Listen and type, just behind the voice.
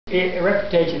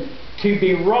reputation to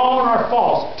be wrong or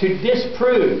false, to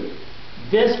disprove.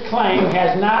 This claim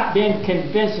has not been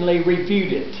convincingly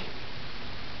refuted.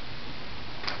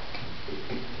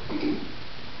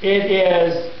 It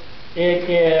is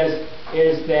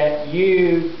that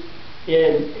you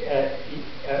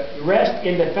rest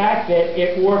in the fact that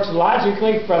it works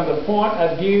logically from the point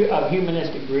of view of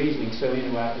humanistic reasoning. So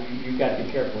anyway, you've got to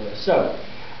be careful with this. So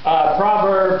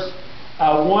Proverbs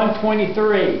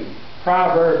 1:23.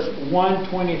 Proverbs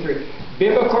 1:23.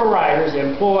 Biblical writers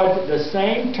employed the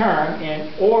same term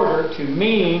in order to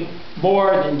mean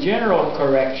more than general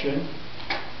correction,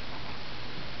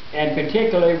 and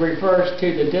particularly refers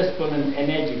to the discipline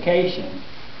and education.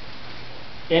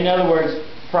 In other words,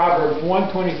 Proverbs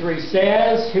 1:23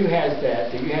 says, who has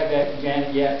that? Do you have that,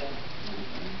 Janet, yet?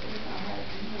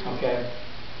 Okay.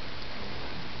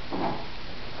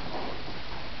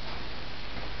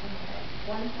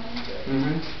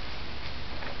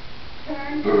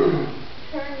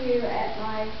 Turn you at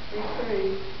my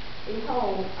reproof.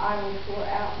 Behold, I will pour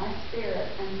out my spirit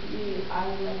unto you. I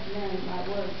will make known my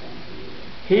words unto you.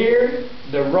 Here,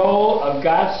 the role of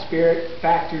God's Spirit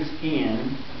factors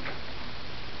in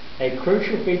a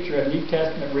crucial feature of New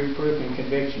Testament reproof and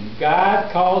conviction. God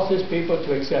calls His people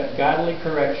to accept godly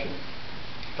correction.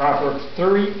 Proverbs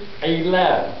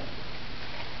 3:11.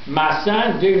 My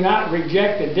son, do not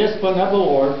reject the discipline of the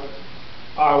Lord,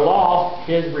 or loft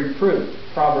His reproof.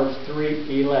 Proverbs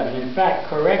 3:11. In fact,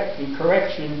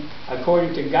 correction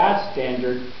according to God's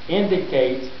standard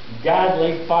indicates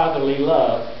godly fatherly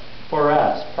love for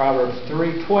us. Proverbs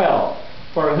 3:12.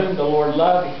 For whom the Lord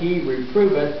loved, He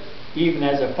reproveth, even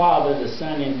as a father the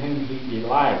son in whom He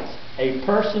delights. A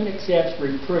person accepts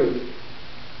reproof.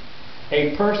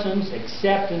 A person's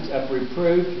acceptance of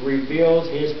reproof reveals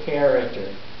his character.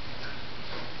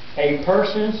 A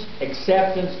person's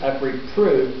acceptance of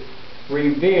reproof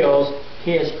reveals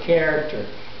his character.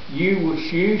 You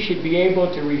should be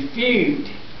able to refute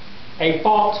a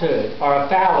falsehood or a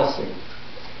fallacy.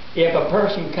 If a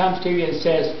person comes to you and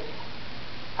says,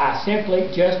 I simply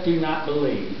just do not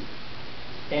believe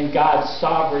in God's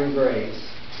sovereign grace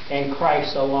and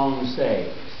Christ alone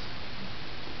saves.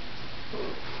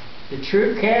 The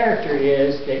true character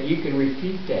is that you can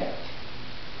refute that.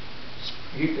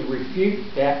 You can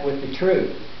refute that with the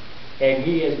truth. And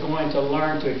he is going to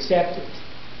learn to accept it.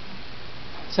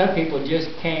 Some people just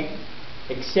can't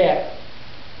accept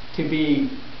to be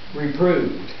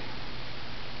reproved.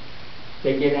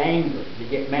 They get angry. They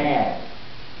get mad.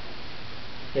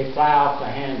 They fly off the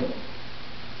handle.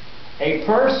 A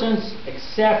person's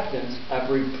acceptance of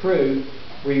reproof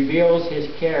reveals his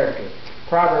character.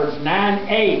 Proverbs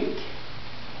 9:8.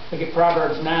 Look at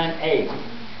Proverbs 9:8.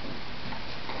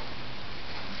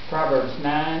 Proverbs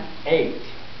 9:8.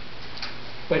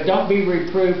 But don't be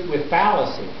reproved with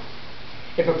fallacy.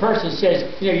 If a person says,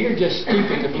 you're just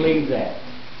stupid to believe that.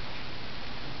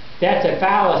 That's a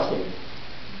fallacy.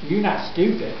 You're not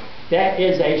stupid. That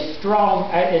is a strong,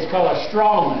 it's called a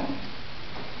strawman.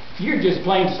 You're just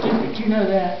plain stupid. You know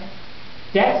that?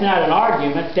 That's not an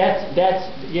argument.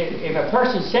 If a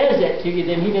person says that to you,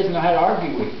 then he doesn't know how to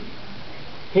argue with you.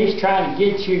 He's trying to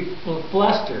get you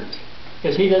flustered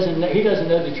because he doesn't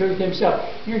know the truth himself.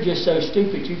 You're just so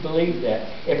stupid you believe that.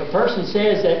 If a person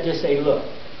says that, just say, look,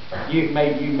 you've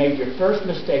made your first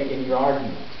mistake in your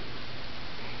argument.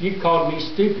 You called me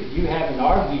stupid. You haven't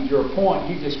argued your point.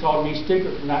 You just called me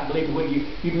stupid for not believing what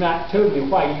you've not told me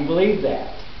why you believe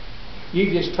that. You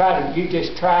just tried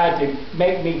to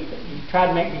make me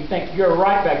think you're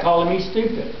right by calling me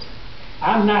stupid.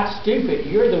 I'm not stupid.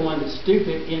 You're the one that's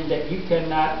stupid in that you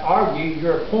cannot argue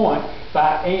your point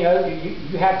by you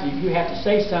have to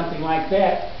say something like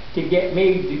that to get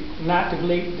me not to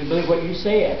believe what you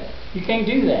said. You can't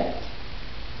do that.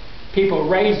 People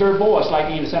raise their voice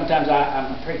like sometimes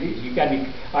I'm afraid you've got to be.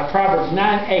 Proverbs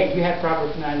 9:8. You have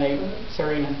Proverbs 9:8,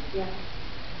 Serena? Yeah.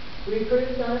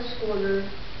 Reprove not a scorner,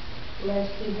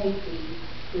 lest he hate thee.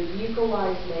 Rebuke a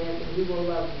wise man, and he will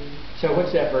love you. So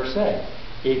what's that verse say?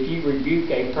 If you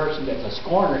rebuke a person that's a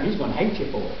scorner, he's going to hate you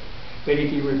for it. But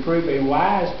if you reprove a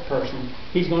wise person,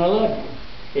 he's going to love you.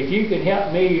 If you can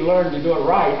help me learn to do it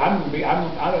right, I'm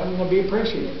going to be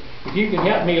appreciative. If you can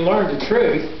help me learn the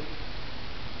truth,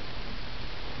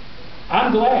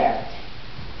 I'm glad.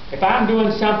 If I'm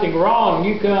doing something wrong,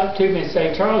 you come up to me and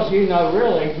say, Charles, you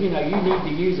really, you need to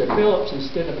use a Phillips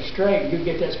instead of a straight. You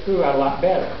get that screw out a lot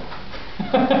better.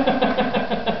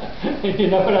 You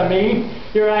know what I mean?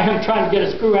 Here I am trying to get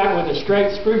a screw out with a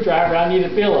straight screwdriver. I need a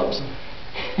Phillips.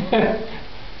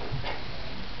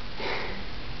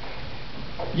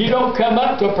 You don't come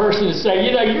up to a person and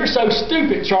say, you're so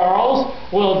stupid, Charles.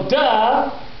 Well,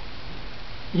 duh.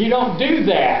 You don't do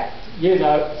that. You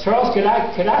know, Charles, could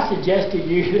I suggest to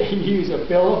you that you use a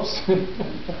Phillips?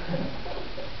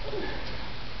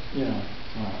 You know,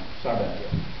 sorry about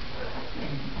that.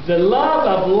 The love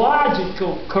of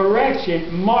logical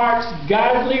correction marks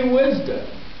godly wisdom.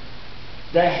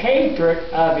 The hatred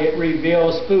of it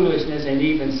reveals foolishness and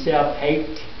even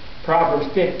self-hate. Proverbs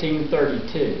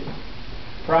 15:32.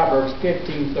 Proverbs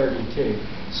 15:32.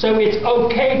 So it's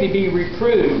okay to be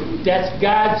reproved. That's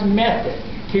God's method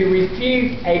to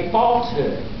refute a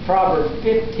falsehood. Proverbs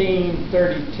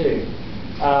 15:32.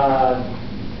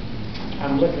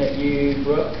 I'm looking at you,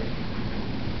 Brooke.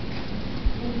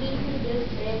 And he who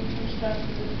disdains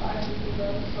instruction despises his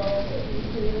own soul, but he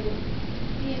who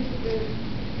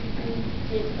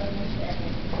gives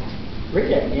understanding. Read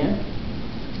that again.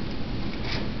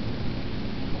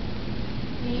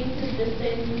 He who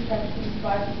disdains instruction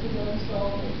despises his own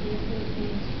soul, but he who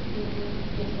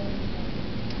gives understanding.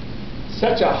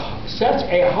 Such a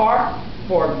heart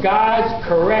for God's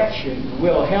correction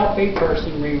will help a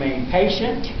person remain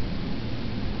patient,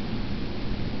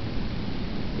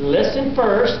 listen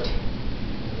first,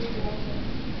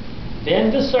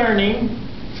 then discerning,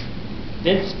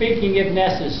 then speaking if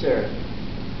necessary.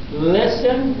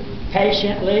 Listen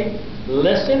patiently,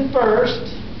 listen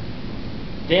first,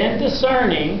 then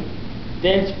discerning,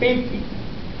 then speaking.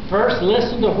 First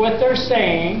listen to what they're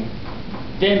saying,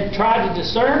 then try to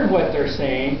discern what they're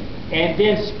saying, and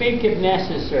then speak if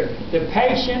necessary. The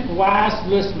patient, wise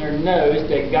listener knows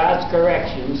that God's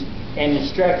corrections and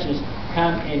instructions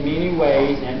come in many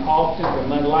ways and often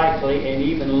from unlikely and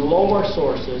even lower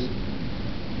sources.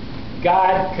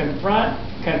 God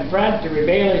confronted the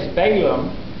rebellious Balaam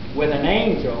with an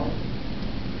angel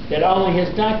that only his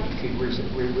donkey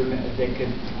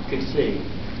could see.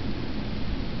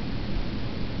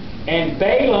 And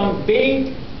Balaam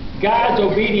beat God's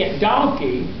obedient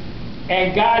donkey,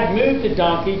 and God moved the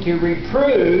donkey to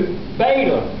reprove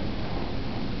Balaam.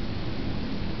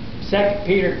 2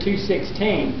 Peter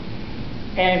 2:16.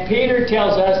 And Peter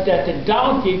tells us that the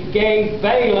donkey gave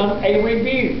Balaam a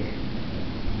rebuke.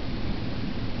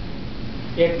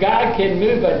 If God can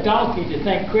move a donkey to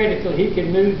think critically, He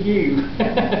can move you.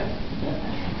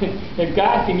 If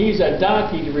God can use a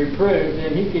donkey to reprove,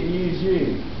 then He can use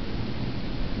you.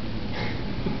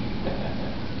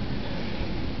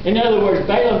 In other words,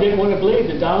 Balaam didn't want to believe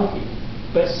the donkey.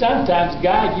 But sometimes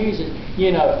God uses, do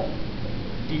you know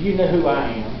who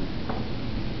I am?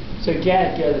 So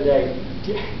Janet the other day,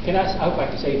 I hope I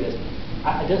can say this.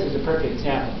 This is a perfect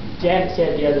example. Janet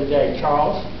said the other day,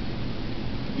 Charles,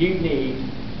 you need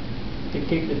to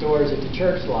keep the doors at the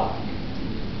church locked.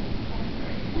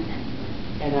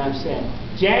 And I'm saying,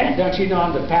 Janet, don't you know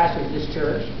I'm the pastor of this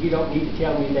church? You don't need to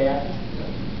tell me that.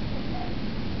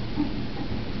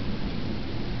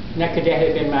 Now, could that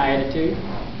have been my attitude?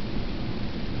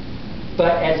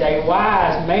 But as a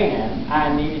wise man, I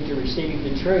needed to receive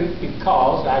the truth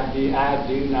because I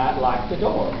do not lock the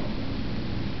door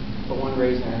for one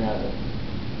reason or another.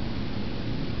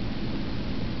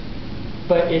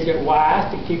 But is it wise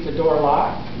to keep the door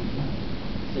locked?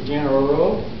 The general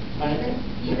rule?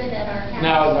 Even at our house?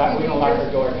 No, we don't lock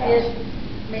our door at house.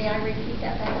 May I repeat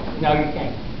that back? No, you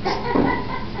can't.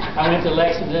 I went to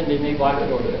Lexington and didn't lock the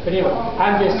door. But anyway,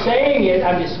 I'm just saying it.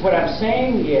 What I'm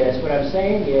saying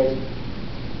is,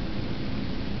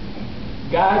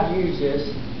 God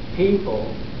uses people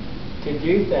to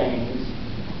do things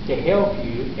to help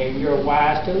you, and you're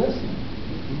wise to listen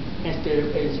instead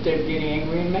of getting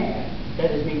angry and mad. That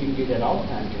doesn't mean you can do that all the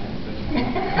time, Janet.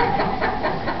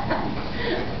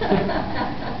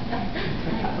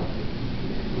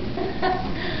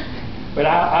 But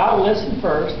I'll listen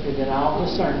first, and then I'll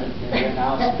discern it, and then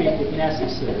I'll speak if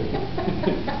necessary.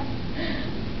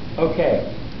 Okay,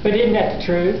 but isn't that the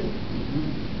truth?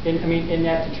 Isn't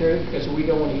that the truth? Because we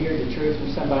don't want to hear the truth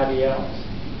from somebody else.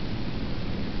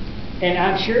 And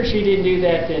I'm sure she didn't do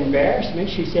that to embarrass me.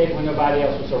 She said it when nobody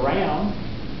else was around.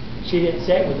 She didn't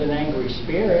say it with an angry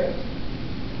spirit.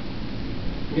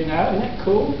 Isn't that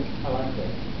cool? I like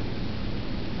that.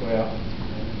 Well,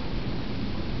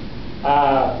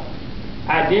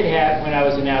 I did have, when I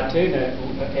was in Altoona,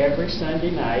 every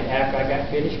Sunday night after I got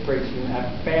finished preaching, a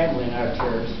family in our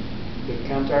church would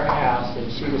come to our house,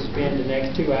 and she would spend the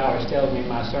next 2 hours telling me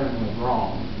my sermon was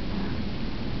wrong.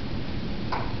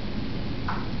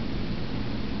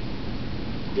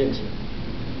 Didn't she?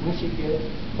 Wasn't she good?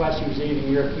 While she was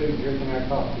eating your food and drinking our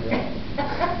coffee, right?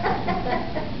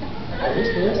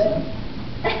 Just listen.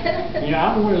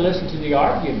 I want to listen to the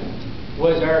argument.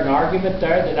 Was there an argument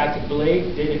there that I could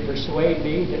believe? Did it persuade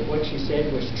me that what she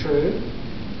said was true?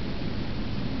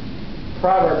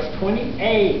 Proverbs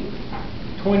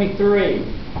 28:23.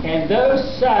 And those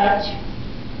such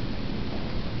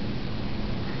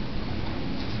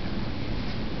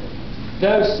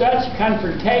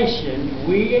confrontation,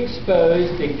 we expose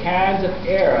the kinds of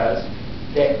errors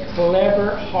that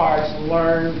clever hearts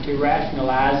learn to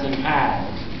rationalize and hide.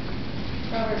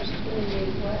 Proverbs 28,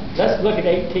 what? Let's look at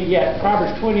 18,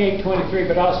 Proverbs 28:23,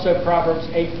 but also Proverbs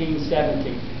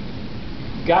 18:17.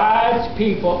 God's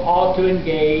people ought to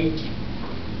engage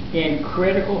in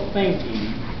critical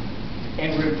thinking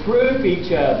and reprove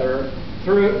each other,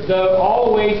 though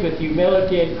always with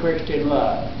humility and Christian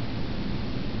love.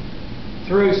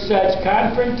 Through such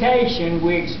confrontation,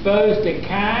 we expose the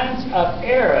kinds of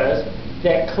errors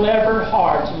that clever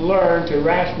hearts learn to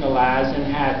rationalize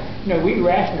and hide. You know, we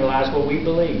rationalize what we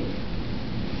believe.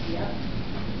 Yep.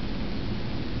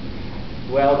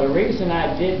 Well, the reason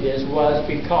I did this was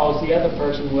because the other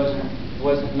person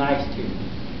wasn't nice to me.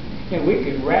 And we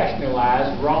can rationalize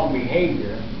wrong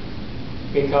behavior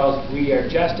because we are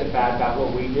justified by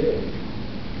what we do.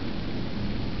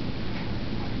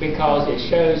 Because it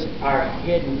shows our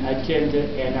hidden agenda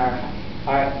and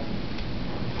our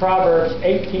Proverbs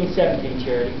 18:17,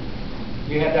 Charity.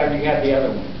 You have the other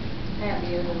one. I have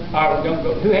the other one. All right, don't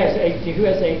go. Who has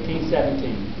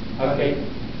 18:17? Okay.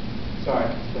 Sorry.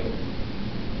 Wait.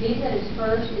 He that is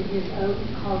first in his own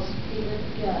cause speaketh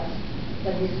just,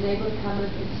 but his neighbor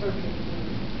cometh and searcheth him.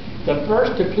 The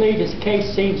first to plead his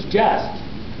case seems just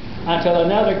until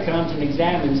another comes and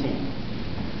examines him.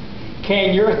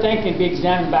 Can your thinking be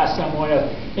examined by someone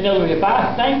else? In other words, if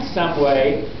I think some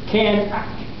way,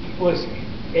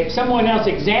 if someone else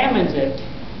examines it,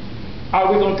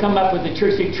 are we going to come up with the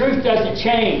truth? See, truth doesn't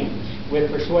change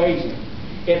with persuasion.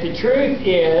 If the truth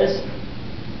is,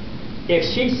 if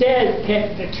she says,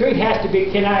 the truth has to be,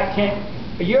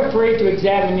 you're free to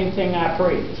examine anything I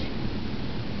preach,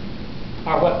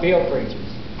 or what Bill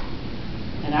preaches.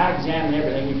 And I examine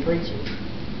everything he preaches.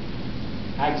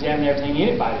 I examine everything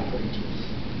anybody preaches.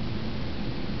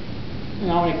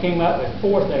 And I only came up with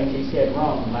 4 things he said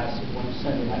wrong last one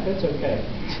Sunday night. That's okay.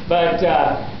 But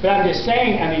I'm just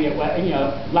saying, I mean,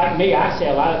 like me, I say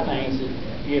a lot of things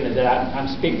that I'm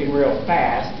speaking real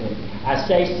fast, and I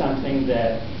say something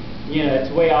that, it's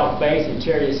way off base, and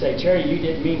Charity say, Charity, you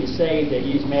didn't mean to say that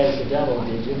you was mad at the devil,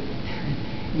 did you?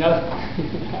 No.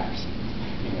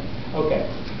 Okay.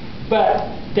 But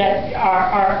that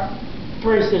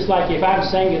for instance, like if I'm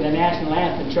singing the national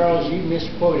anthem, Charles, you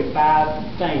misquoted 5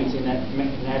 things in that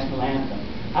national anthem.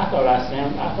 I thought I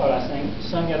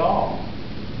sung it all.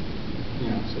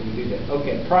 So we do that.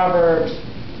 Okay, Proverbs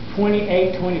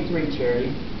 28:23,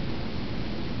 Charity.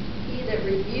 He that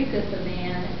rebuketh a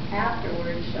man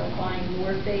afterwards shall find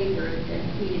more favor than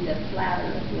he that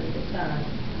flattereth with the tongue.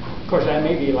 Of course, I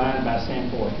may be lying by saying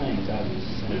 4 things. I was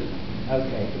just saying.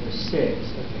 Okay, it was 6. Okay,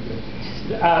 good.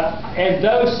 And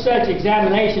those such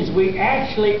examinations, we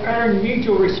actually earn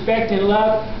mutual respect and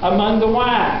love among the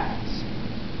wise.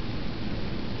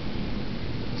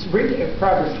 So read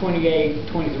Proverbs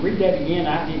 28:23. Read that again.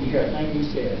 I didn't hear a thing you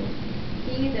said.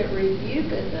 He that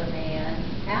rebuketh a man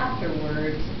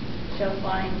afterwards shall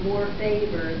find more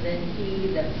favor than he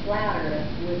that flattereth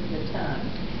with the tongue.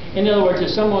 In other words, if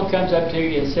someone comes up to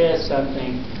you and says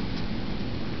something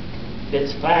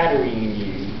that's flattering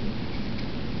you,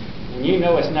 and you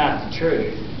know it's not the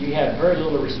truth, you have very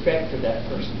little respect for that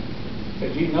person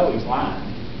because you know he's lying.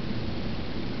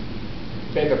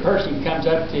 But if a person comes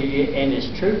up to you and is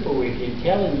truthful with you,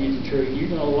 telling you the truth, you're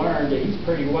going to learn that he's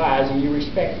pretty wise and you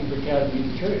respect him for telling you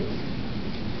the truth.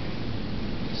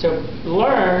 So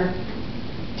learn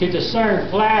to discern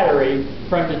flattery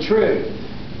from the truth.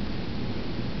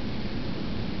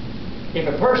 If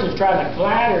a person's trying to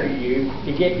flatter you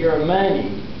to get your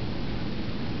money,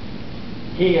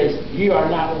 you are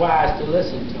not wise to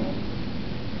listen to him.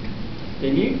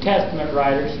 The New Testament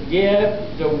writers give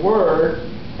the word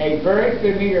a very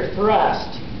familiar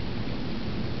thrust,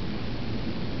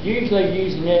 usually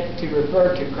using it to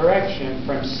refer to correction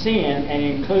from sin and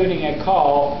including a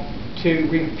call to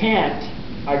repent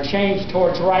or change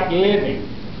towards right living,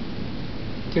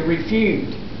 to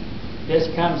refute. This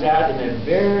comes out in the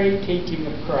very teaching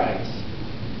of Christ.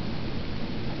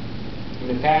 In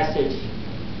the passage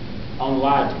on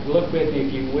logic, look with me,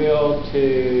 if you will,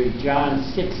 to John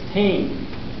 16.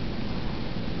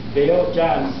 Bill,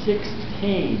 John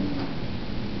 16.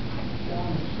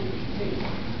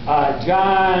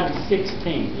 John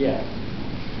 16, yeah.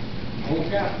 Whole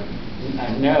chapter?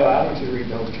 No, I want you to read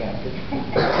the whole chapter.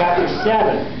 Chapter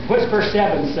 7. What's verse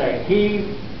 7 say?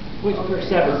 What's verse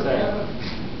 7 say?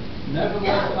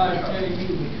 Nevertheless, I tell you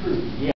the truth. Yeah.